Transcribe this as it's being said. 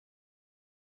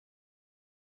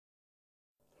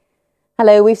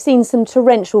Hello, we've seen some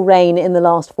torrential rain in the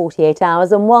last 48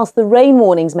 hours, and whilst the rain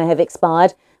warnings may have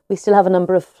expired, we still have a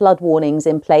number of flood warnings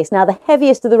in place. Now, the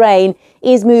heaviest of the rain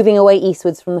is moving away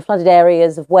eastwards from the flooded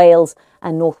areas of Wales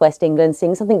and northwest England,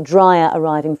 seeing something drier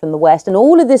arriving from the west. And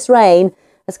all of this rain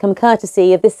has come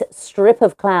courtesy of this strip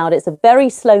of cloud. It's a very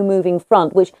slow-moving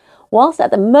front, which, whilst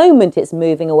at the moment it's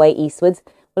moving away eastwards,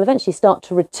 will eventually start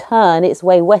to return its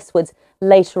way westwards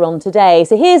later on today.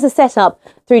 So here's the setup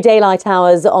through daylight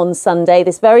hours on Sunday.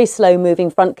 This very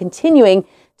slow-moving front continuing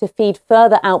to feed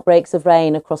further outbreaks of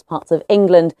rain across parts of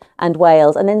England and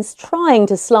Wales, and then trying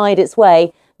to slide its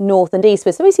way north and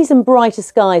eastward. So we see some brighter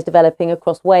skies developing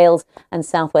across Wales and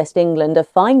southwest England. A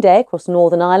fine day across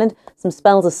Northern Ireland, some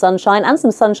spells of sunshine and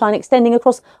some sunshine extending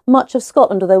across much of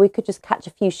Scotland, although we could just catch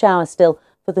a few showers still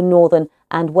for the northern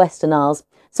and western Isles.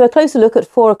 So a closer look at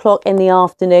 4 o'clock in the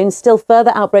afternoon. Still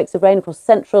further outbreaks of rain across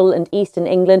central and eastern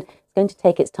England. It's going to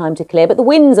take its time to clear, but the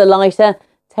winds are lighter.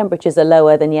 Temperatures are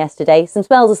lower than yesterday. Some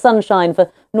spells of sunshine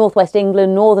for northwest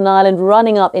England, Northern Ireland,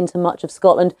 running up into much of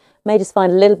Scotland. May just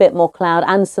find a little bit more cloud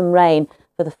and some rain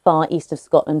for the far east of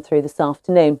Scotland through this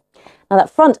afternoon. Now that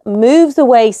front moves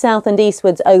away south and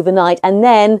eastwards overnight, and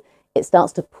then it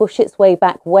starts to push its way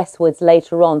back westwards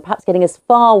later on, perhaps getting as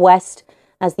far west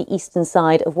as the eastern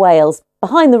side of Wales.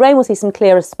 Behind the rain, we'll see some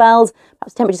clearer spells,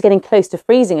 perhaps temperatures getting close to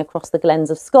freezing across the glens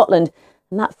of Scotland.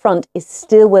 And that front is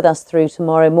still with us through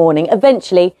tomorrow morning.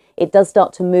 Eventually, it does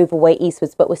start to move away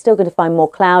eastwards, but we're still going to find more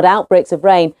cloud, outbreaks of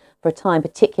rain for a time,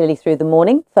 particularly through the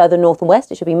morning. Further north and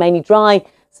west, it should be mainly dry,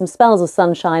 some spells of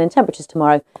sunshine, and temperatures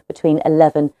tomorrow between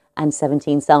 11 and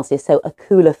 17 Celsius, so a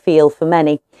cooler feel for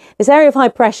many. This area of high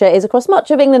pressure is across much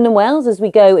of England and Wales as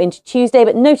we go into Tuesday,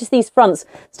 but notice these fronts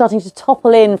starting to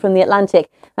topple in from the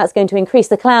Atlantic. That's going to increase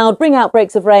the cloud, bring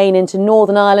outbreaks of rain into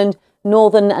Northern Ireland,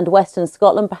 northern and western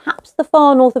Scotland, perhaps the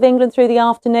far north of England through the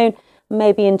afternoon,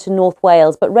 maybe into North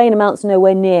Wales, but rain amounts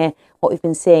nowhere near what we've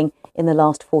been seeing in the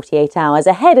last 48 hours.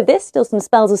 Ahead of this, still some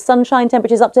spells of sunshine,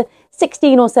 temperatures up to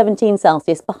 16 or 17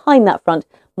 Celsius. Behind that front,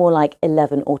 more like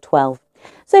 11 or 12.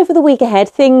 So for the week ahead,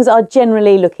 things are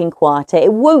generally looking quieter.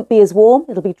 It won't be as warm.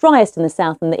 It'll be driest in the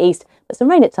south and the east, but some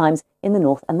rain at times in the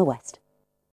north and the west.